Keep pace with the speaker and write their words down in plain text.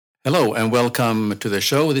Hello and welcome to the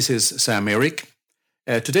show. This is Sam Eric.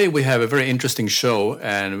 Today we have a very interesting show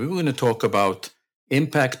and we're going to talk about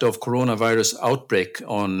impact of coronavirus outbreak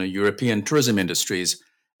on European tourism industries.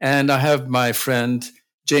 And I have my friend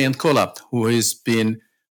Jayanth Kolla, who has been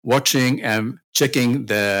watching and checking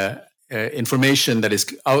the information that is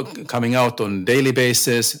coming out on daily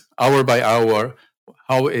basis, hour by hour,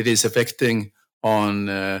 how it is affecting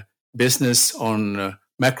on business on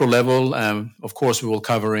macro level. Of course, we will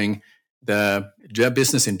covering the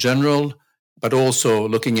business in general, but also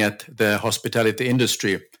looking at the hospitality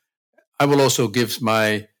industry. I will also give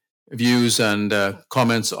my views and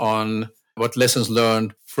comments on what lessons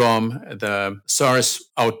learned from the SARS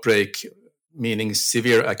outbreak, meaning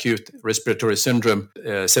severe acute respiratory syndrome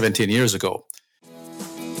 17 years ago.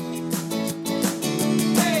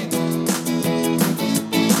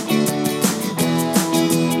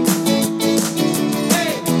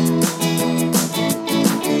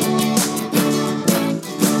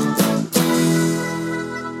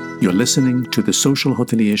 You're listening to The Social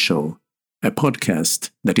Hotelier Show, a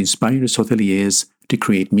podcast that inspires hoteliers to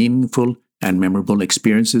create meaningful and memorable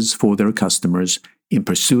experiences for their customers in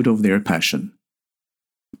pursuit of their passion.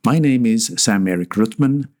 My name is Sam Eric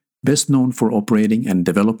Ruttman, best known for operating and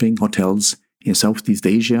developing hotels in Southeast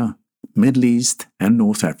Asia, Middle East, and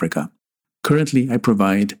North Africa. Currently, I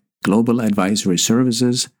provide global advisory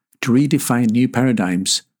services to redefine new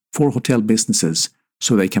paradigms for hotel businesses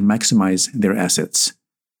so they can maximize their assets.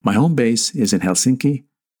 My home base is in Helsinki,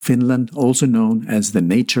 Finland, also known as the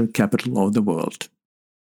nature capital of the world.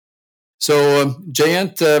 So,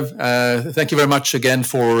 Jayanth, thank you very much again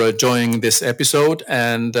for joining this episode.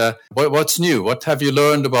 And what's new? What have you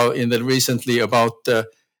learned about recently about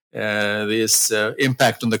this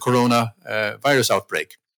impact on the corona virus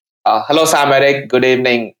outbreak? Hello, Sam Eric. Good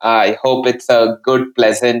evening. I hope it's a good,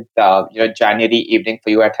 pleasant, January evening for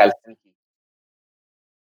you at Helsinki.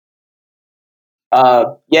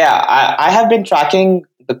 I have been tracking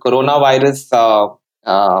the coronavirus,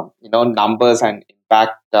 numbers and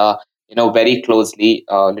impact, very closely,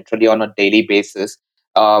 literally on a daily basis,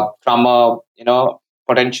 from a,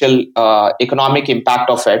 potential economic impact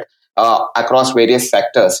of it across various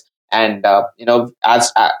sectors. And,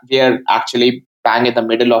 as we are actually bang in the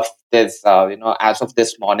middle of this, as of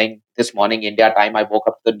this morning India time, I woke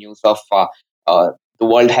up to the news of the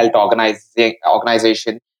World Health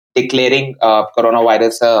Organization declaring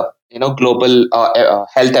coronavirus a global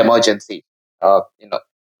health emergency. That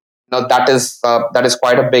is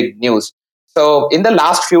quite a big news. So in the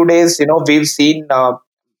last few days, we've seen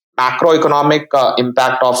macroeconomic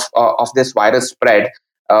impact of this virus spread.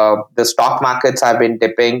 The stock markets have been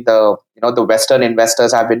dipping. The Western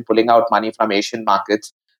investors have been pulling out money from Asian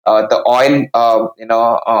markets. The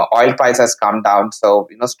oil price has come down. So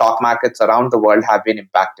stock markets around the world have been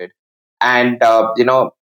impacted. And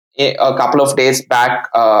a couple of days back,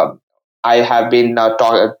 I have been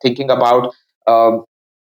thinking about the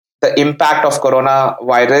impact of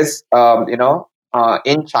coronavirus,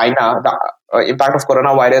 in China, the impact of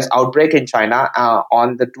coronavirus outbreak in China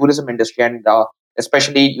on the tourism industry and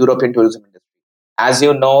especially European tourism industry. As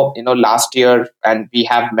last year, and we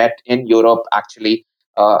have met in Europe. Actually,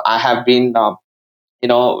 I have been, to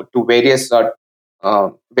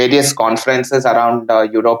various conferences around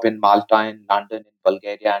Europe, in Malta, in London, in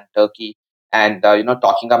Bulgaria, and Turkey, and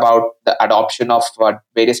talking about the adoption of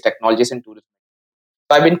various technologies in tourism.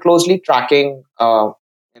 So I've been closely tracking, the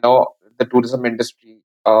tourism industry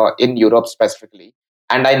in Europe specifically,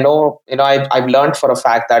 and I know, I've learned for a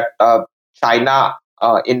fact that China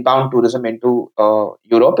inbound tourism into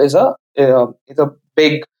Europe is a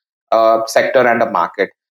big sector and a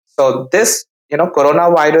market. So this,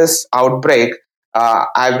 coronavirus outbreak,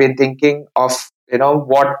 I've been thinking of,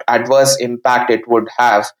 what adverse impact it would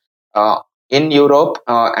have in Europe,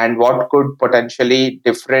 and what could potentially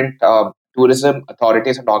different tourism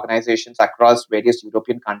authorities and organizations across various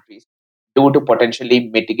European countries do to potentially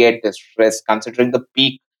mitigate this risk, considering the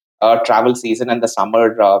peak travel season and the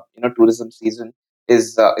summer, tourism season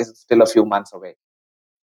is still a few months away.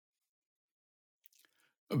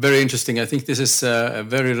 Very interesting. I think this is a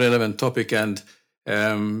very relevant topic, and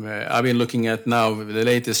I've been looking at now the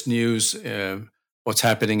latest news, what's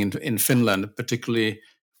happening in Finland, particularly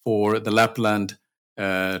for the Lapland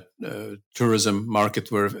tourism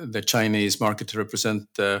market, where the Chinese market represent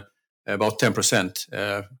about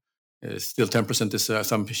 10%. Still 10% is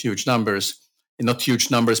some huge numbers. Not huge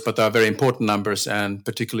numbers, but are very important numbers, and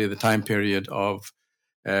particularly the time period of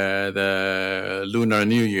the Lunar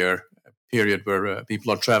New Year period where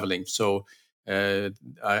people are traveling. So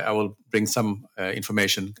I will bring some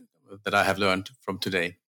information that I have learned from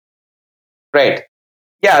today. Great.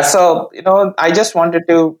 Yeah, so I just wanted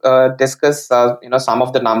to discuss some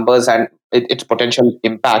of the numbers and its potential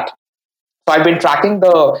impact. So I've been tracking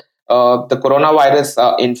the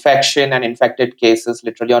coronavirus infection and infected cases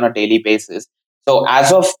literally on a daily basis. So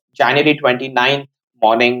as of January 29th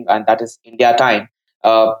morning, and that is India time,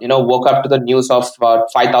 woke up to the news of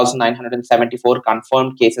 5,974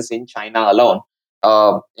 confirmed cases in China alone,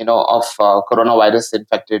 of coronavirus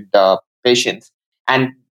infected patients. And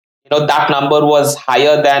that number was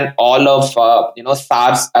higher than all of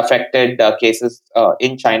SARS affected cases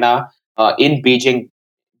in China in Beijing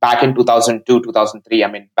back in 2002, 2003. I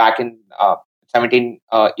mean, back in 17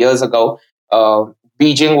 years ago, uh,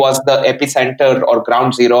 Beijing was the epicenter or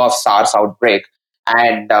ground zero of SARS outbreak.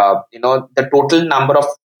 And, the total number of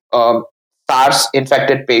SARS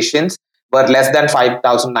infected patients were less than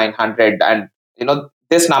 5,900. And,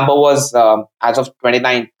 this number was as of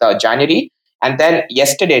 29th January. And then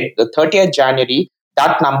yesterday, the 30th January,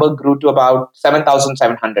 that number grew to about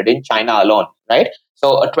 7,700 in China alone, right?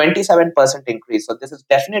 So a 27% increase. So this is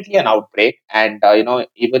definitely an outbreak, and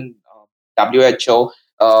even WHO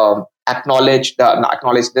acknowledged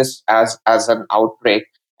this as an outbreak,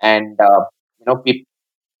 and people,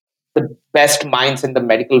 the best minds in the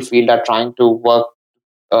medical field are trying to work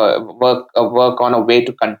on a way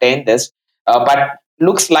to contain this. But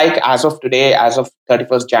looks like as of today, as of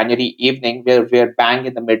 31st January evening, we're bang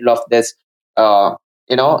in the middle of this.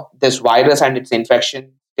 This virus and its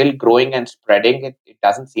infection still growing and spreading. It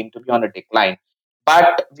doesn't seem to be on a decline,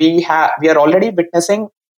 but we are already witnessing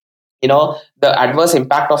the adverse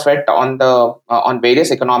impact of it on the on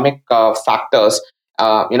various economic factors.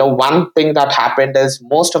 One thing that happened is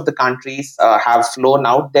most of the countries have flown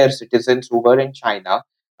out their citizens who were in China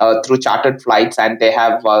through chartered flights, and they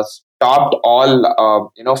have stopped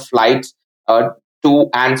all flights to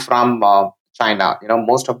and from China.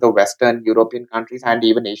 Most of the Western European countries and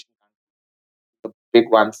even Asian, big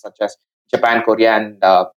ones such as Japan, Korea, and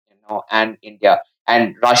and India.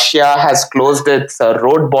 And Russia has closed its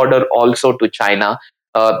road border also to China,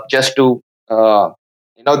 just to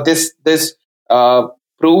this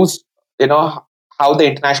proves how the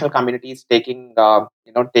international community is taking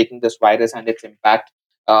this virus and its impact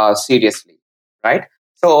seriously, right?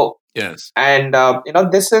 So, Yes. and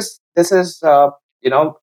this is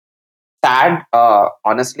sad,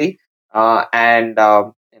 honestly, and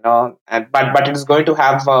but it is going to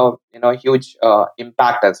have huge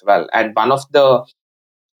impact as well. And one of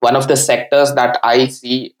the sectors that I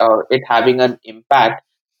see it having an impact,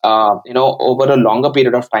 over a longer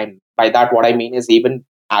period of time. By that, what I mean is even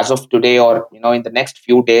as of today, or in the next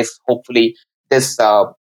few days, hopefully this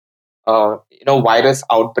virus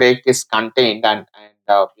outbreak is contained, and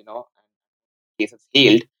cases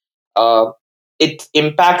healed, uh, its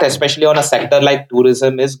impact, especially on a sector like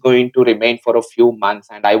tourism, is going to remain for a few months.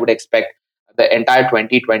 And I would expect the entire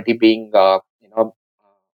 2020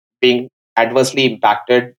 being adversely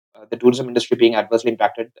impacted, the tourism industry being adversely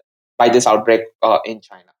impacted by this outbreak in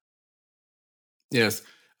China. Yes,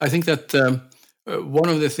 I think that one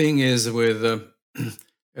of the thing is with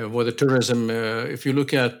the tourism. If you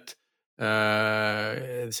look at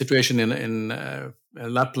the situation in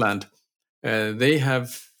Lapland, they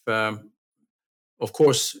have, of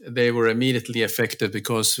course, they were immediately affected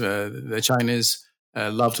because the Chinese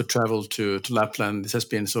love to travel to Lapland. This has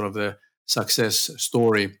been sort of the success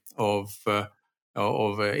story of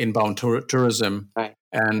inbound tourism, Right.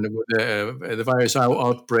 and with the virus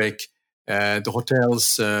outbreak, the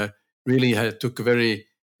hotels really took a very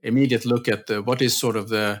immediate look at what is sort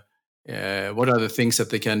of what are the things that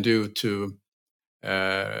they can do to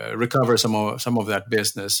recover some of that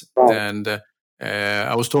business. Right. And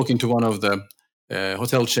I was talking to one of the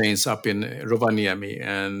hotel chains up in Rovaniemi,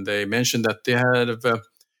 and they mentioned that they had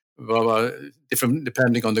different,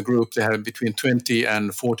 depending on the group, they have between 20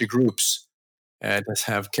 and 40 groups that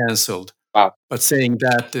have cancelled. Wow. But saying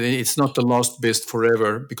that it's not the lost best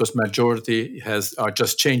forever, because majority are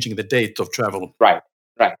just changing the date of travel. Right.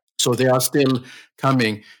 Right. So they are still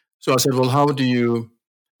coming. So I said, well, how do you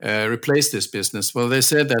replace this business? Well, they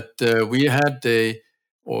said that we had a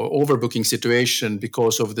overbooking situation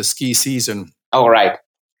because of the ski season. Oh, right.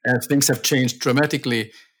 And things have changed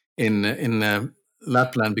dramatically in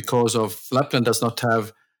Lapland, because of Lapland does not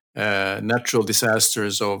have natural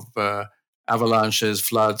disasters of avalanches,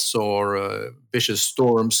 floods, or vicious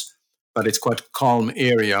storms, but it's quite a calm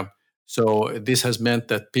area. So this has meant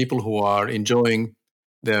that people who are enjoying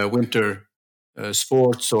the winter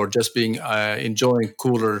sports, or just being enjoying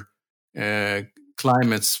cooler uh,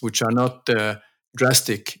 climates, which are not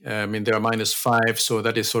drastic. I mean, they are -5, so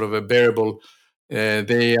that is sort of a bearable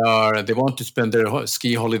they want to spend their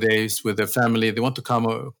ski holidays with their family. They want to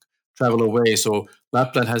come travel away. So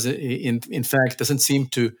Lapland has, in fact, doesn't seem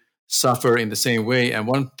to suffer in the same way. And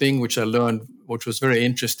one thing which I learned, which was very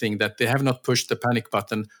interesting, that they have not pushed the panic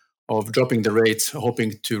button of dropping the rates,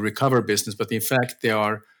 hoping to recover business, but in fact they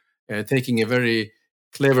are taking a very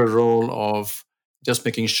clever role of just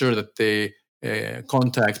making sure that they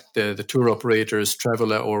contact the tour operators,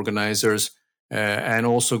 travel organizers, and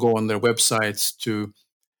also go on their websites to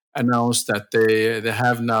announce that they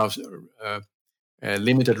have now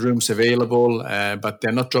limited rooms available, but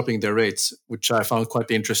they're not dropping their rates, which I found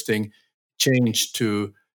quite interesting change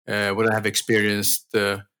to what I have experienced,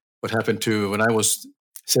 what happened to when I was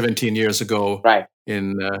 17 years ago Right.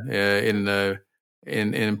 in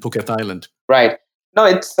Phuket Island. Right. No,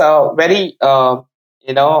 it's very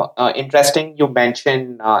interesting. You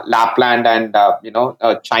mentioned Lapland and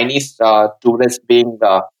Chinese tourists being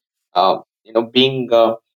being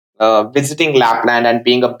visiting Lapland and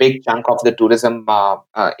being a big chunk of the tourism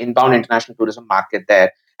inbound international tourism market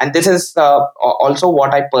there. And this is also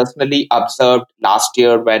what I personally observed last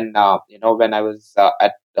year when when I was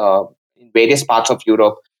at in various parts of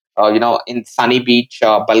Europe. In sunny beach,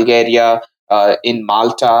 Bulgaria, in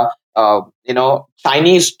Malta.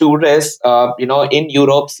 Chinese tourists, in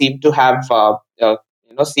Europe seem to have,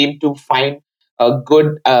 seem to find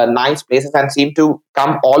good, nice places and seem to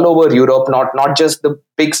come all over Europe, not just the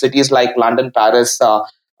big cities like London, Paris,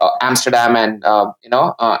 Amsterdam, and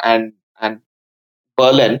and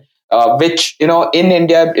Berlin, which in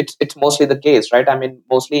India it's mostly the case, right? I mean,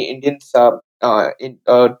 mostly Indians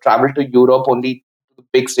travel to Europe only to the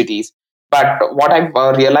big cities. But what I've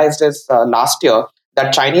realized is last year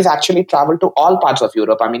that Chinese actually travel to all parts of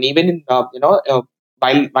Europe. I mean, even in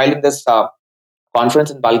while in this conference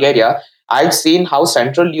in Bulgaria, I've seen how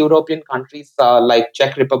Central European countries like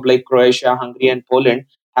Czech Republic, Croatia, Hungary, and Poland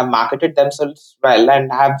have marketed themselves well and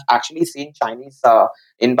have actually seen Chinese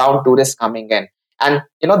inbound tourists coming in. And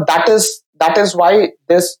that is why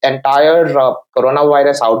this entire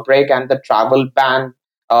coronavirus outbreak and the travel ban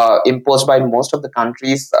imposed by most of the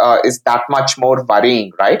countries is that much more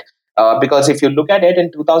worrying, right? Because if you look at it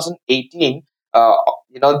in 2018, uh,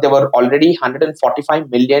 there were already 145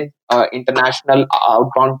 million international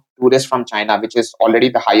outbound tourists from China, which is already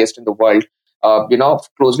the highest in the world.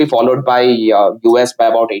 Closely followed by US by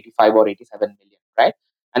about 85 or 87 million, right?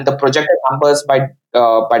 And the projected numbers by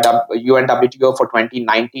UNWTO for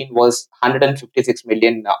 2019 was 156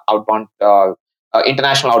 million outbound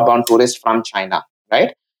international outbound tourists from China,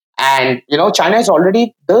 right? And China is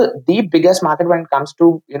already the biggest market when it comes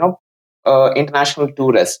to international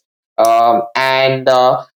tourists, and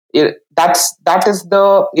that is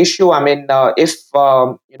the issue. I mean,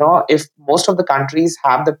 if most of the countries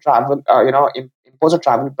have the travel, impose a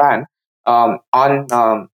travel ban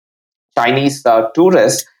on Chinese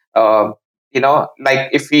tourists, like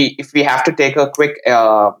if we have to take a quick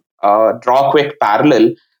draw a quick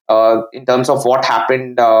parallel in terms of what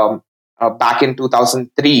happened back in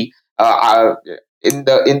 2003 in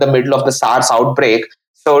the middle of the SARS outbreak.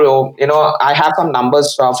 So I have some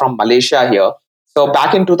numbers from Malaysia here. So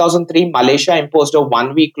back in 2003, Malaysia imposed a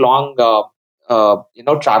 1 week long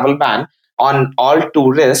travel ban on all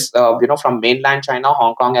tourists, from mainland China,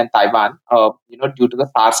 Hong Kong, and Taiwan, due to the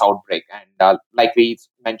SARS outbreak. And like we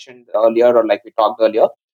mentioned earlier, or like we talked earlier,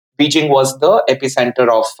 Beijing was the epicenter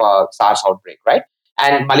of SARS outbreak, right?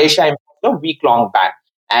 And Malaysia imposed a week-long ban.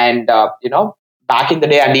 And back in the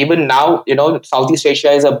day, and even now, Southeast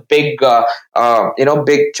Asia is a big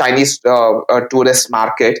Chinese tourist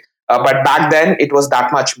market. But back then, it was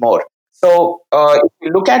that much more. So if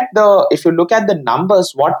you look at the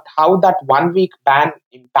numbers, how that 1 week ban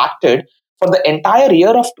impacted for the entire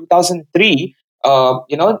year of 2003,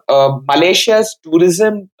 Malaysia's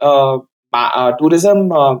tourism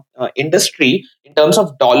industry in terms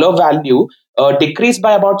of dollar value decreased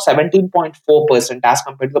by about 17.4% as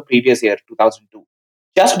compared to the previous year, 2002,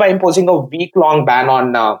 just by imposing a week long ban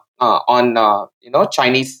on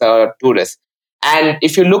Chinese tourists. And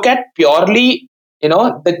if you look at purely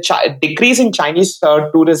the decrease in Chinese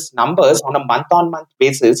tourist numbers on a month-on-month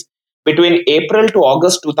basis between April to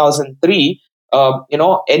August 2003,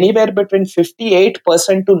 anywhere between 58%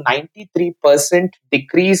 to 93%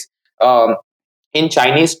 decrease in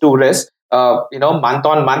Chinese tourists, month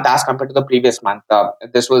on month as compared to the previous month.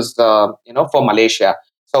 This was, for Malaysia.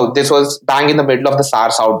 So this was bang in the middle of the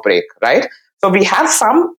SARS outbreak, right? So we have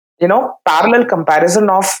some, parallel comparison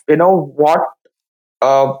of, what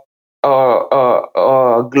uh,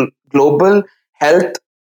 global health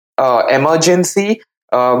emergency,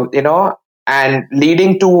 and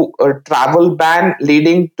leading to a travel ban,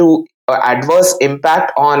 leading to adverse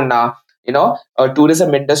impact on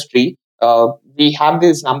tourism industry. We have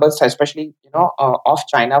these numbers, especially of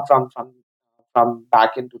China from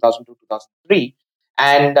back in 2002 2003,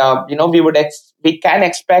 and we can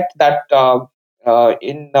expect that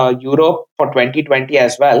in Europe for 2020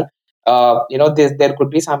 as well. There could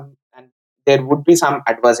be some, and there would be some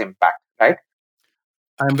adverse impact, right?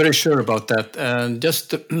 I'm very sure about that. And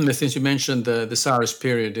just since you mentioned the SARS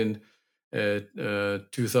period in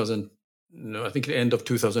 2000, no, I think the end of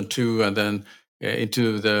 2002 and then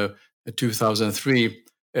into the 2003,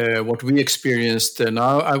 what we experieed.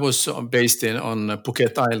 Now I was based on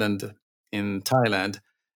Phuket Island in Thailand,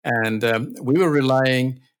 and we were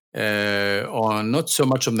relying on not so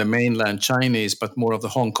much on the mainland Chinese, but more of the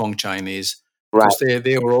Hong Kong Chinese, Right. because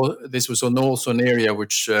they were all, this was also an area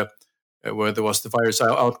which where there was the virus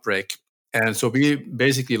outbreak. And so we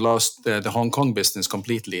basically lost the Hong Kong business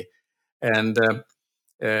completely. And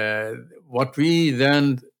what we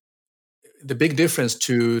then, the big difference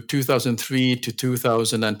to 2003 to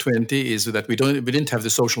 2020 is that we didn't have the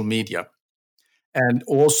social media, and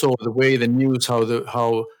also the way the news,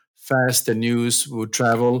 how fast the news would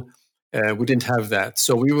travel, we didn't have that.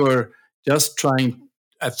 So we were just trying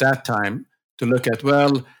at that time to look at,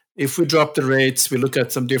 well, if we drop the rates, we look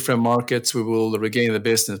at some different markets, we will regain the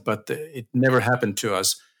business. But it never happened to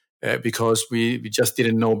us because we just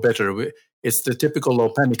didn't know better. It's the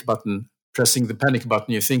typical panic button, pressing the panic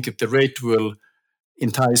button. You think if the rate will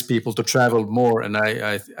entice people to travel more, and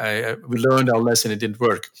we learned our lesson. It didn't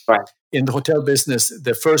work. Right. In the hotel business,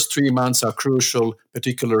 the first 3 months are crucial,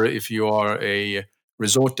 particularly if you are a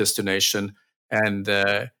resort destination. And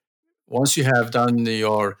once you have done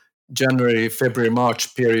your January, February,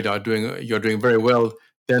 March period, you're doing very well.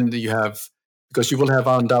 Then you have, because you will have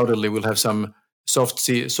undoubtedly will have some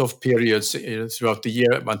soft periods throughout the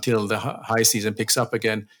year until the high season picks up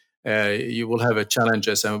again. You will have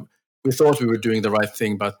challenges, and we thought we were doing the right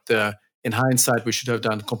thing, but in hindsight, we should have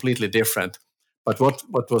done completely different. But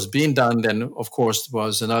what was being done then, of course,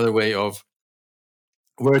 was another way of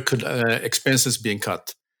where could expenses being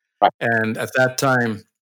cut. Right. And at that time,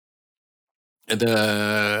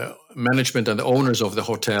 the management and the owners of the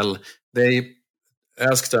hotel, they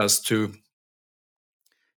asked us to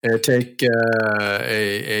take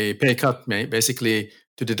a pay cut, basically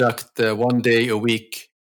to deduct 1 day a week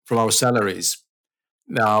from our salaries.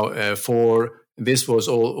 Now, for this was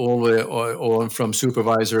all from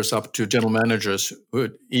supervisors up to general managers,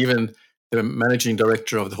 even the managing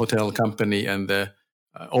director of the hotel company and the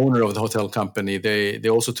owner of the hotel company. They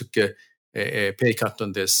also took a pay cut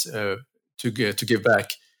on this to give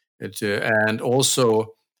back, and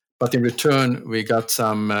also, but in return we got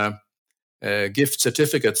some gift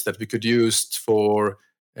certificates that we could use for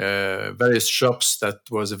various shops that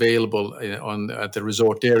was available at the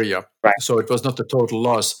resort area. Right. So it was not a total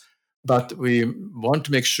loss, but we want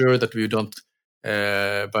to make sure that we don't,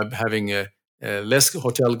 by having less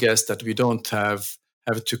hotel guests, that we don't have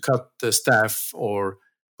to cut the staff or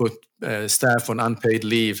put staff on unpaid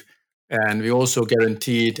leave. And we also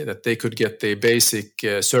guaranteed that they could get the basic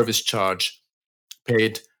service charge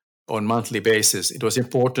paid on monthly basis. It was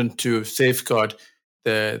important to safeguard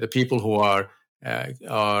the people who are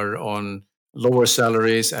on lower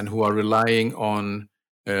salaries and who are relying on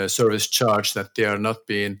service charge, that they are not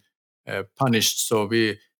being punished. So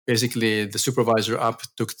we basically, the supervisor up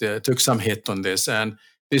took some hit on this, and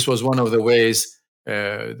this was one of the ways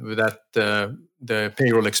that the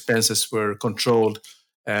payroll expenses were controlled.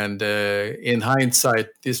 And in hindsight,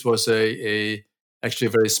 this was actually a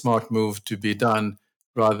very smart move to be done,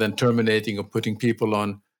 rather than terminating or putting people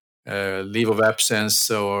on leave of absence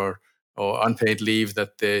or unpaid leave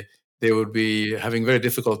that they would be having very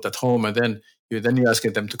difficult at home, and then you're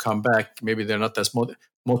asking them to come back. Maybe they're not as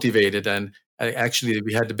motivated, and actually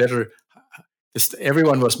we had the better.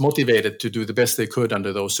 Everyone was motivated to do the best they could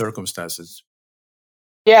under those circumstances.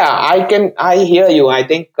 Yeah, I hear you. I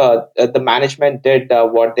think the management did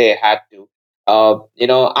what they had to.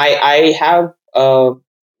 I have a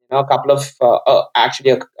couple of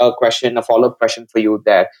actually a question, a follow up question for you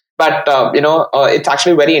there. But it's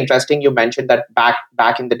actually very interesting. You mentioned that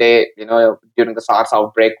back in the day, during the SARS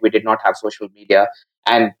outbreak, we did not have social media,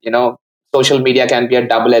 and social media can be a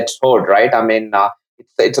double edged sword, right? I mean,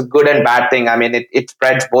 it's a good and bad thing. I mean, it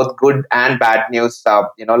spreads both good and bad news,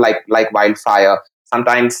 like wildfire.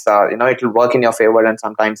 Sometimes it will work in your favor, and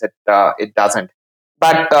sometimes it doesn't.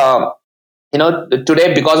 But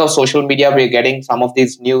today, because of social media, we're getting some of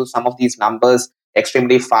these news, some of these numbers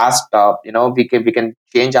extremely fast. We can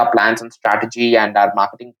change our plans and strategy and our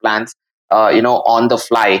marketing plans on the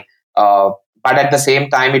fly. But at the same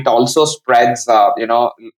time, it also spreads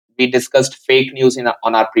we discussed fake news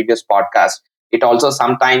on our previous podcast. It also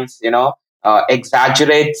sometimes,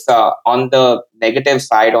 exaggerates on the negative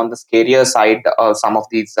side, on the scarier side, some of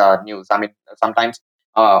these news. I mean, sometimes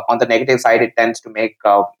on the negative side, it tends to make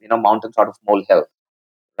mountains out of molehill,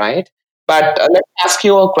 right? But let me ask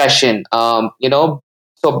you a question.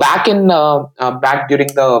 So back during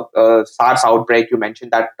the SARS outbreak, you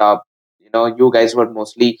mentioned that you guys were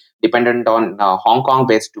mostly dependent on Hong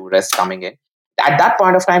Kong-based tourists coming in. At that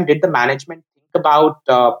point of time, did the management think about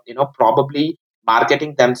probably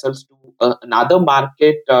marketing themselves to another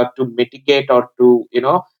market to mitigate or to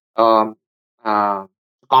um, uh,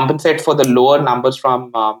 compensate for the lower numbers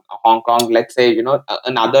from Hong Kong? Let's say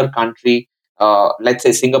another country, let's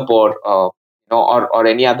say Singapore, or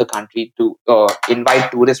any other country, to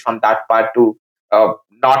invite tourists from that part to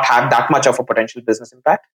not have that much of a potential business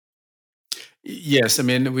impact? Yes, I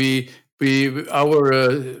mean we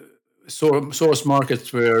our source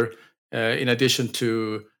markets were in addition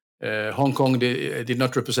to Hong Kong, they did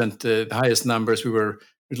not represent the highest numbers. We were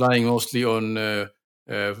relying mostly on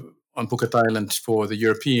Phuket Island for the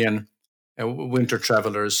European winter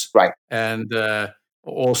travelers, Right. and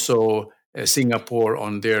also Singapore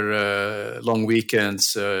on their long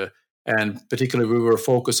weekends. And particularly, we were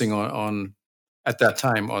focusing on at that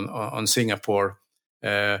time on Singapore.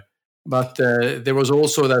 But there was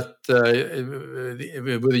also that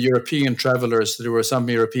with the European travelers, there were some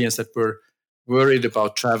Europeans that were worried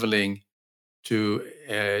about traveling to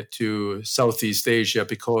Southeast Asia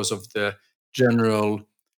because of the general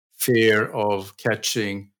fear of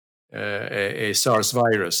catching a SARS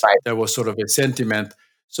virus. Right. There was sort of a sentiment.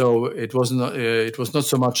 So it was not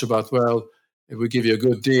so much about, well, if we give you a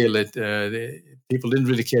good deal. People didn't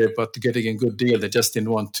really care about getting a good deal. They just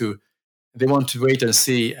didn't want to. They want to wait and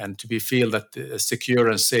see, and to be feel that secure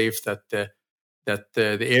and safe, that the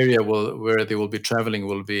area where they will be traveling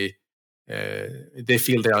will be. They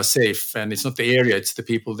feel they are safe, and it's not the area; it's the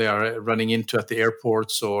people they are running into at the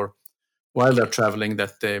airports or while they're traveling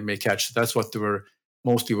that they may catch. That's what they were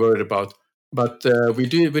mostly worried about. But we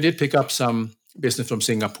did pick up some business from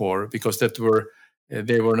Singapore because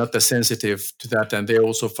they were not as sensitive to that, and they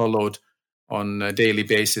also followed on a daily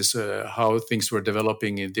basis how things were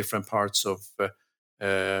developing in different parts of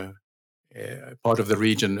uh, part of the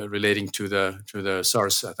region relating to the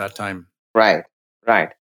SARS at that time. Right. Right.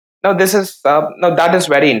 No, this is no. That is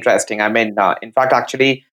very interesting. I mean, in fact,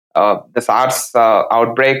 actually, the SARS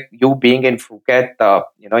outbreak, you being in Phuket,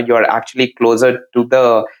 you're actually closer to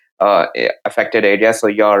the affected area, so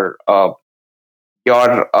your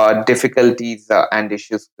difficulties and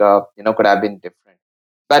issues, could have been different.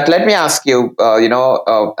 But let me ask you,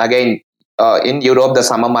 again, in Europe, the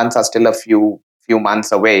summer months are still a few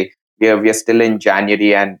months away. We are still in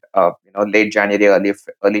January and late January,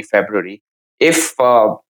 early February. If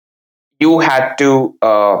you had to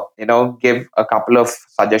give a couple of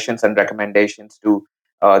suggestions and recommendations to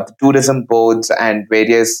the tourism boards and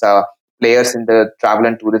various players in the travel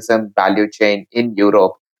and tourism value chain in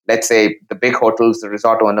Europe, let's say the big hotels, the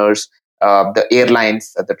resort owners, the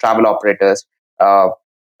airlines, the travel operators, uh,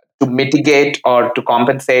 to mitigate or to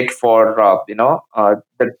compensate for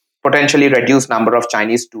the potentially reduced number of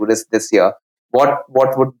Chinese tourists this year, what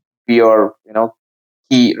would be your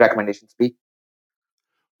key recommendations be?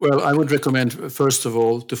 Well, I would recommend, first of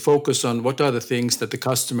all, to focus on what are the things that the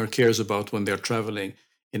customer cares about when they're traveling.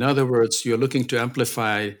 In other words, you're looking to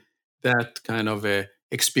amplify that kind of a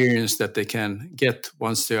experience that they can get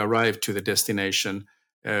once they arrive to the destination.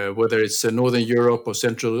 Whether it's Northern Europe or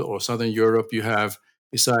Central or Southern Europe, you have,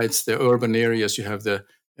 besides the urban areas, you have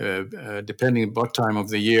depending what time of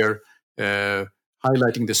the year, uh,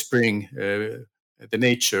 highlighting the spring, the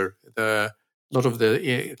nature, a lot of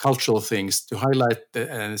the cultural things to highlight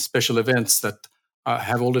the special events that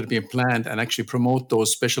have already been planned, and actually promote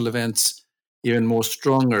those special events even more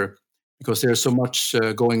stronger, because there's so much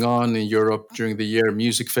going on in Europe during the year: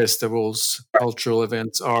 music festivals, cultural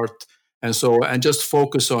events, art, and just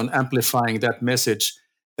focus on amplifying that message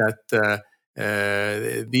that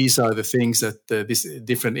these are the things that these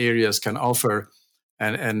different areas can offer,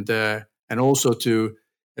 and also to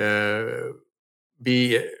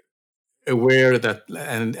be aware that,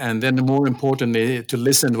 and then more importantly, to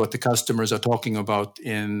listen to what the customers are talking about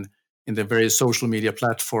in the various social media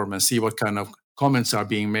platform, and see what kind of comments are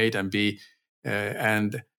being made, and be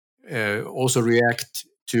and also react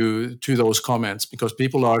to those comments, because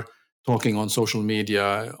people are talking on social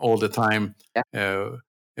media all the time. Yeah.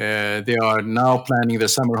 They are now planning their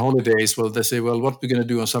summer holidays. Well, they say, well, what are we going to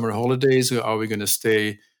do on summer holidays? Are we going to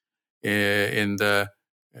stay in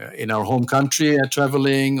our home country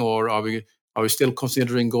traveling, or are we still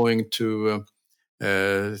considering going to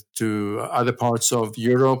to other parts of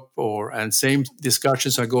Europe, and same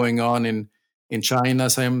discussions are going on in China.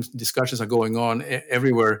 Same discussions are going on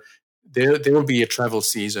everywhere. There will be a travel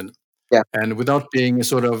season, Yeah. and without being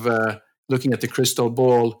sort of looking at the crystal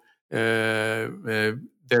ball, the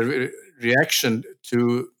reaction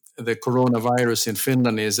to the coronavirus in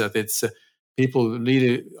Finland is that it's people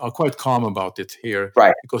really are quite calm about it here,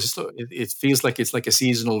 Right. because it feels like it's like a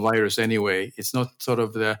seasonal virus anyway. It's not sort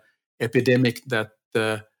of the epidemic that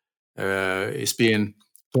is being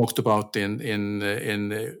talked about in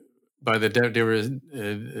by the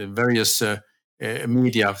various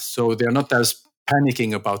media. So they're not as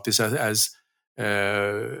panicking about this as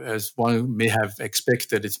one may have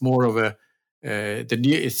expected. It's more of a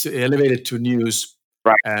it's elevated to news,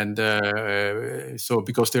 Right. and so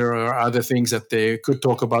because there are other things that they could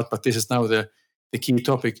talk about, but this is now the key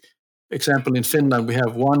topic. Example, in Finland, we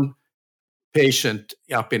have one patient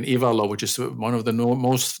up in Ivalo, which is one of the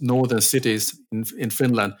most northern cities in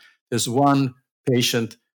Finland. There's one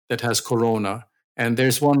patient that has corona, and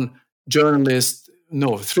there's one journalist,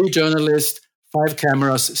 no, three journalists, five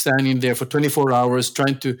cameras standing there for 24 hours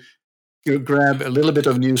trying to grab a little bit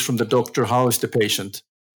of news from the doctor. How is the patient?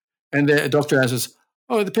 And the doctor answers,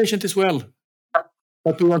 "Oh, the patient is well,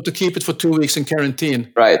 but we want to keep it for 2 weeks in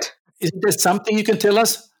quarantine." Right. Is there something you can tell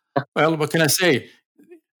us? Well, what can I say?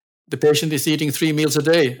 The patient is eating 3 meals a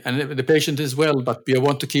day, and the patient is well, but we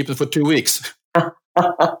want to keep it for 2 weeks.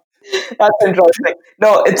 That's interesting.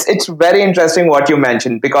 No, it's very interesting what you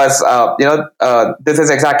mentioned, because this is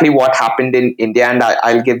exactly what happened in India, and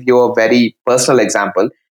I'll give you a very personal example.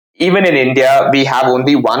 Even in India, we have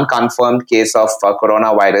only one confirmed case of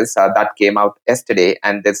coronavirus that came out yesterday,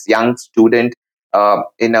 and this young student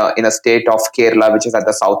in a state of Kerala, which is at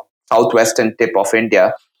the southwestern tip of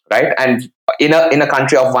India, right? And in a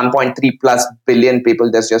country of 1.3 plus billion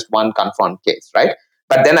people, there's just one confirmed case, right?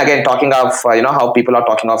 But then again, talking of how people are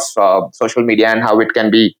talking of social media and how it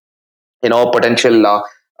can be potential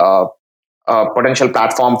uh, potential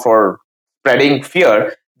platform for spreading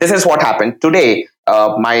fear. This is what happened today.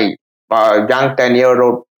 My young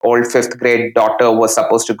 10-year-old fifth grade daughter was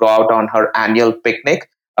supposed to go out on her annual picnic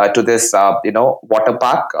to this water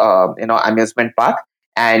park, amusement park,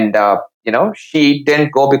 and she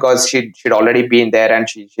didn't go because she'd already been there, and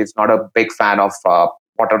she's not a big fan of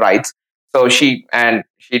water rides. So she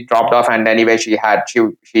dropped off, and anyway she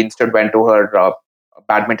instead went to her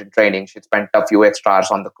badminton training. She spent a few extra hours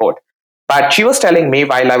on the court. But she was telling me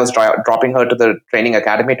while I was dropping her to the training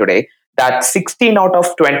academy today that 16 out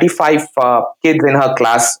of 25 kids in her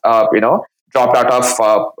class, dropped out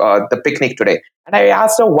of the picnic today. And I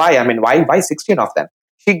asked her why. I mean, why 16 of them?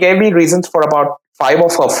 She gave me reasons for about five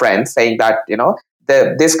of her friends, saying that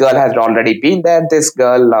this girl has already been there. This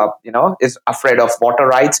girl, is afraid of water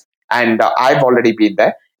rides, and I've already been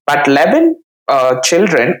there. But 11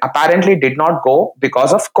 children apparently did not go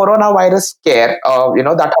because of coronavirus scare,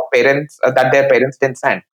 that their parents didn't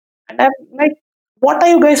send. And I'm like, what are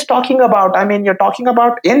you guys talking about? I mean, you're talking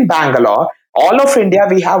about in Bangalore, all of India,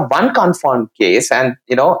 we have one confirmed case, and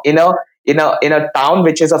in a town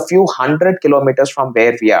which is a few hundred kilometers from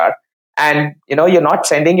where we are, and you're not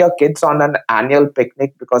sending your kids on an annual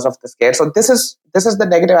picnic because of the scare. So this is the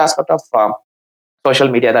negative aspect of social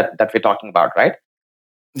media that we're talking about, right?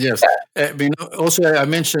 Yes. Also, I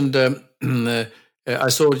mentioned, I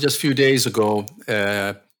saw just a few days ago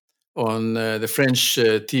on the French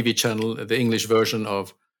TV channel, the English version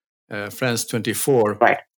of France 24,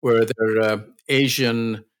 Right. where their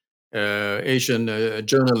Asian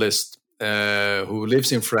journalist who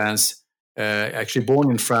lives in France, actually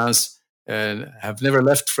born in France and have never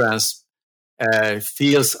left France,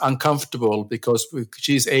 feels uncomfortable because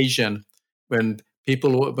she's Asian. When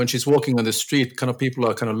she's walking on the street, kind of people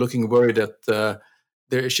are kind of looking worried that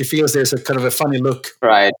she feels there's a kind of a funny look.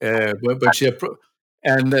 Right. When she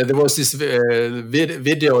and there was this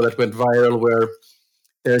video that went viral where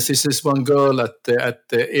there's this one girl at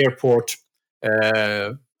the airport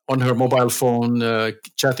on her mobile phone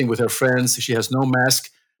chatting with her friends. She has no mask,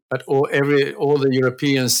 but all the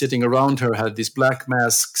Europeans sitting around her had these black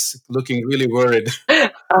masks, looking really worried.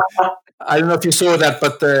 I don't know if you saw that,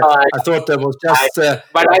 but I thought that was just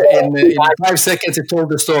in 5 seconds it told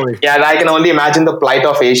the story. Yeah, I can only imagine the plight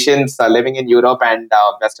of Asians living in Europe and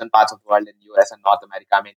western parts of the world, in US and North America.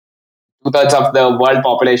 I mean, two-thirds of the world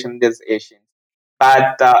population is Asians.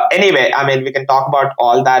 But anyway, I mean, we can talk about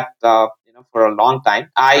all that for a long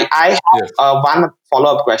time. I have Yes. one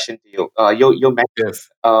follow-up question to you. You mentioned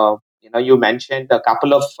Yes. you mentioned a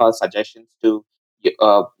couple of suggestions to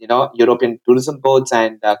European tourism boards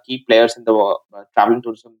and key players in the travel and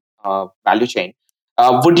tourism value chain.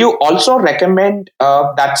 Would you also recommend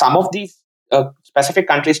that some of these specific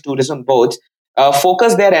countries' tourism boards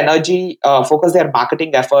focus their energy, focus their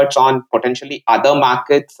marketing efforts on potentially other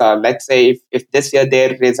markets? Let's say if this year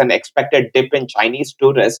there is an expected dip in Chinese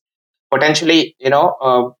tourists, potentially,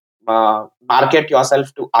 market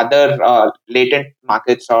yourself to other latent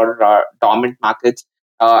markets or dormant markets,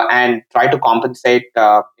 and try to compensate,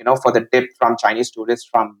 for the dip from Chinese tourists,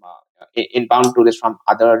 from inbound tourists from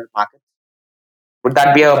other markets. Would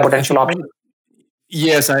that be a I potential think option?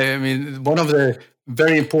 yes, I mean, one of the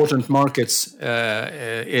very important markets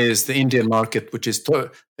is the Indian market, which is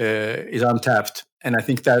untapped, and I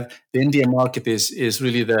think that the Indian market is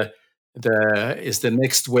really the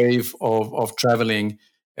next wave of traveling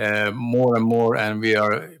more and more, and we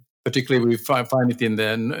are particularly we find it in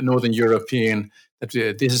the Northern European that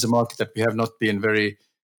this is a market that we have not been very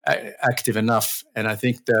active enough, and I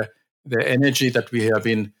think the energy that we have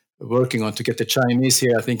been working on to get the Chinese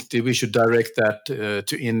here, I think we should direct that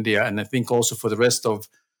to India, and I think also for the rest of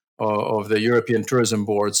the European tourism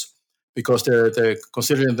boards, because they're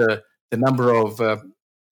considering the number of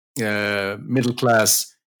middle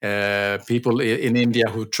class people in India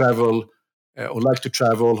who travel or like to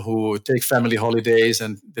travel, who take family holidays,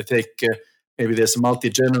 and they take maybe there's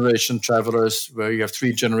multi-generation travelers where you have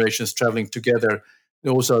three generations traveling together.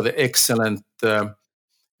 Those are the excellent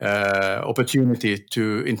opportunity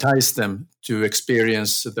to entice them to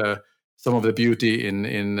experience some of the beauty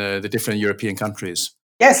in the different European countries.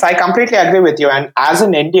 Yes, I completely agree with you. And as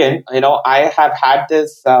an Indian, I have had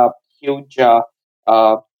this huge,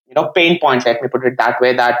 pain point. Let me put it that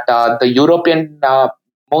way. That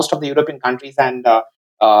most of the European countries and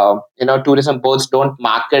tourism boards don't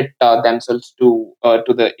market themselves to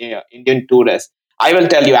the Indian tourists. I will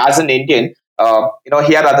tell you, as an Indian,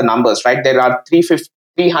 here are the numbers. Right, there are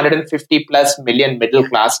 350 plus million middle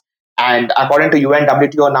class, and according to UN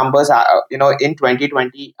WTO numbers, in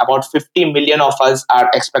 2020, about 50 million of us are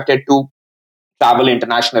expected to travel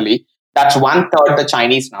internationally. That's one third the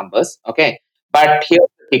Chinese numbers. Okay, but here's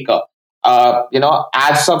the kicker.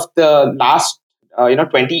 As of the last,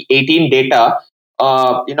 2018 data,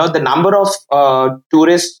 the number of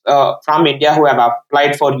tourists from India who have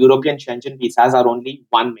applied for European Schengen visas are only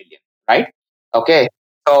 1 million. Right? Okay.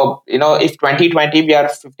 So, if 2020 we are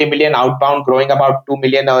 50 million outbound, growing about 2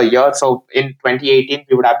 million a year. So in 2018,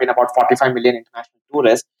 we would have been about 45 million international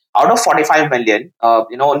tourists. Out of 45 million,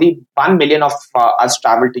 only 1 million of us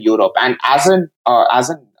travel to Europe. And as an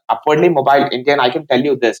upwardly mobile Indian, I can tell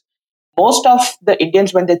you this. Most of the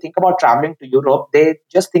Indians, when they think about traveling to Europe, they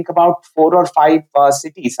just think about 4 or 5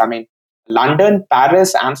 cities. I mean, London,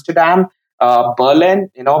 Paris, Amsterdam,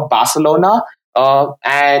 Berlin, Barcelona,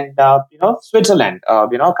 and Switzerland,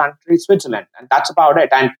 country Switzerland, and that's about it.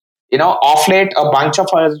 And off late, a bunch of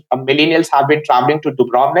us millennials have been traveling to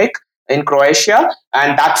Dubrovnik in Croatia,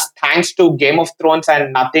 and that's thanks to Game of Thrones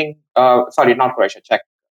and nothing. Sorry, not Croatia, Czech.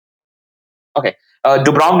 Okay,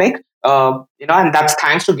 Dubrovnik, and that's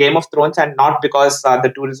thanks to Game of Thrones and not because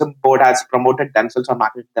the tourism board has promoted themselves or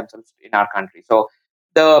marketed themselves in our country. So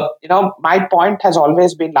my point has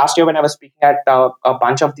always been, last year when I was speaking at a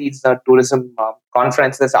bunch of these tourism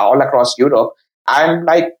conferences all across Europe, I'm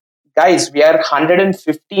like, guys, we are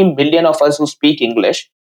 150 million of us who speak English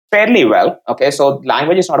fairly well. Okay, so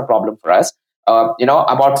language is not a problem for us.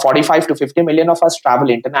 About 45 to 50 million of us travel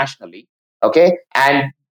internationally. Okay,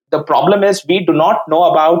 and the problem is we do not know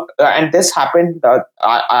about, and this happened.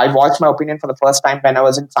 I voiced my opinion for the first time when I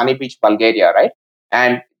was in Sunny Beach, Bulgaria, right?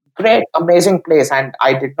 And great, amazing place, and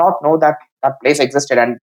I did not know that that place existed,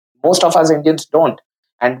 and most of us Indians don't.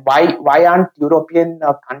 And why aren't European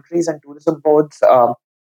countries and tourism boards,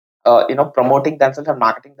 promoting themselves and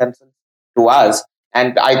marketing themselves to us?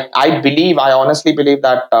 And I honestly believe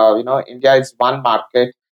that India is one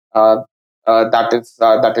market uh, that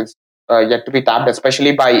is yet to be tapped,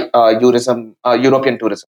 especially by European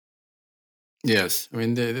tourism. Yes, I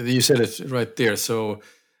mean you said it right there. So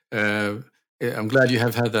uh, I'm glad you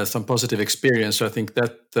have had some positive experience. So I think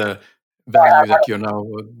that value that you're now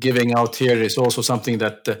giving out here is also something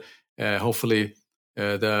that hopefully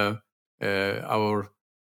the our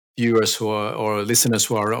viewers who are or listeners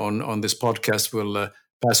who are on this podcast will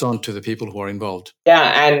pass on to the people who are involved.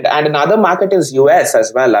 Yeah, and another market is US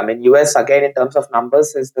as well. I mean, US again in terms of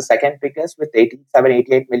numbers is the second biggest with 87,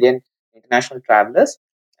 88 million international travelers,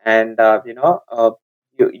 and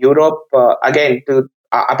Europe again to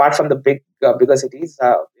apart from the bigger cities,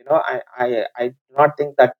 I do not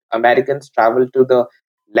think that Americans travel to the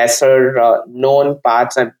lesser known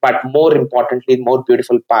parts, and but more importantly, more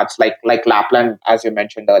beautiful parts like Lapland, as you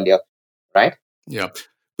mentioned earlier, right? Yeah.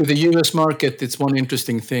 With the US market, it's one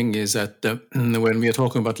interesting thing is that when we are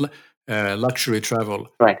talking about luxury travel,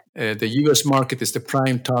 Right. The US market is the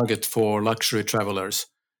prime target for luxury travelers,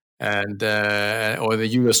 and or the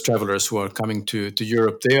US travelers who are coming to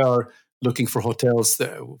Europe. They are looking for hotels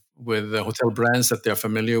with hotel brands that they are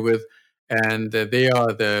familiar with, and they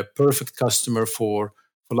are the perfect customer for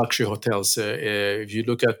luxury hotels. If you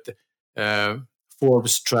look at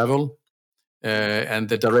Forbes Travel and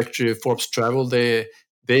the directory of Forbes Travel, they're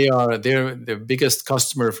the biggest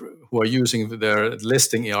customer who are using their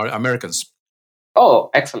listing are Americans. Oh,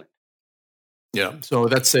 excellent. Yeah, so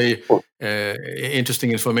that's a Cool.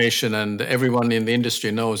 interesting information, and everyone in the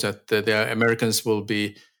industry knows that the Americans will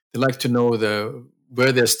be. They like to know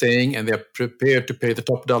where they're staying, and they're prepared to pay the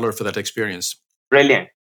top dollar for that experience. Brilliant.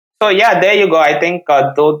 So yeah, there you go. I think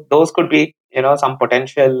those could be some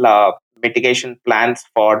potential mitigation plans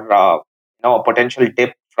for a potential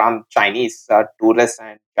dip from Chinese tourists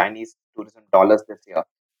and Chinese tourism dollars this year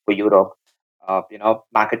for Europe.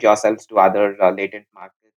 Market yourselves to other latent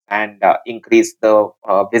markets and increase the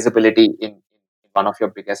visibility in one of your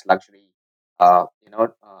biggest luxury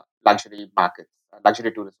markets,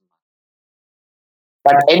 luxury tourism.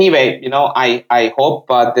 But anyway, I hope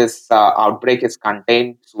this outbreak is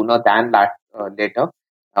contained sooner than later.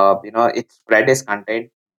 Its spread is contained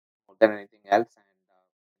more than anything else, and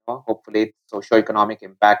hopefully, socio-economic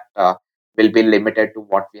impact will be limited to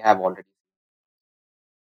what we have already.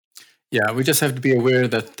 Yeah, we just have to be aware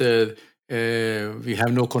that we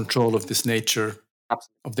have no control of this nature,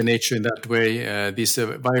 Absolutely. of the nature in that way. These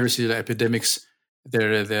viruses, epidemics,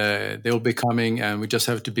 they'll be coming, and we just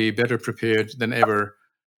have to be better prepared than ever.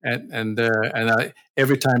 And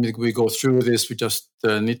every time that we go through this, we just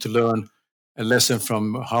need to learn a lesson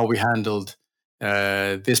from how we handled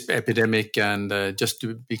this epidemic, and just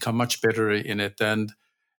to become much better in it. And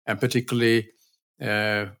particularly,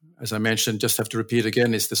 as I mentioned, just have to repeat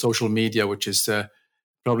again, is the social media, which is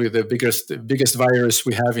probably the biggest virus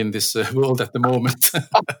we have in this world at the moment.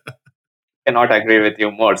 Cannot agree with you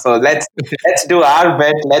more. So let's do our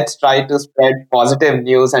bit. Let's try to spread positive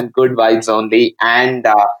news and good vibes only. And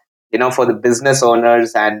for the business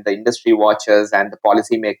owners and the industry watchers and the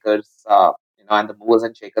policymakers, and the movers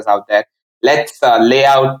and shakers out there, let's lay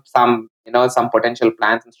out some potential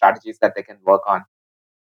plans and strategies that they can work on.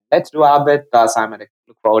 Let's do our bit, Simon. I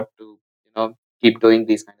look forward to keep doing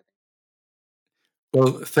these kind of things.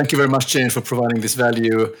 Well, thank you very much, Jane, for providing this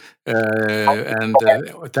value, and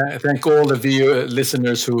thank all of you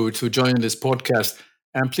listeners who joined this podcast.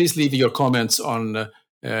 And please leave your comments on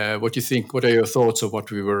what you think. What are your thoughts of what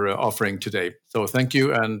we were offering today? So thank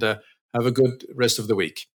you, and have a good rest of the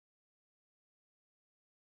week.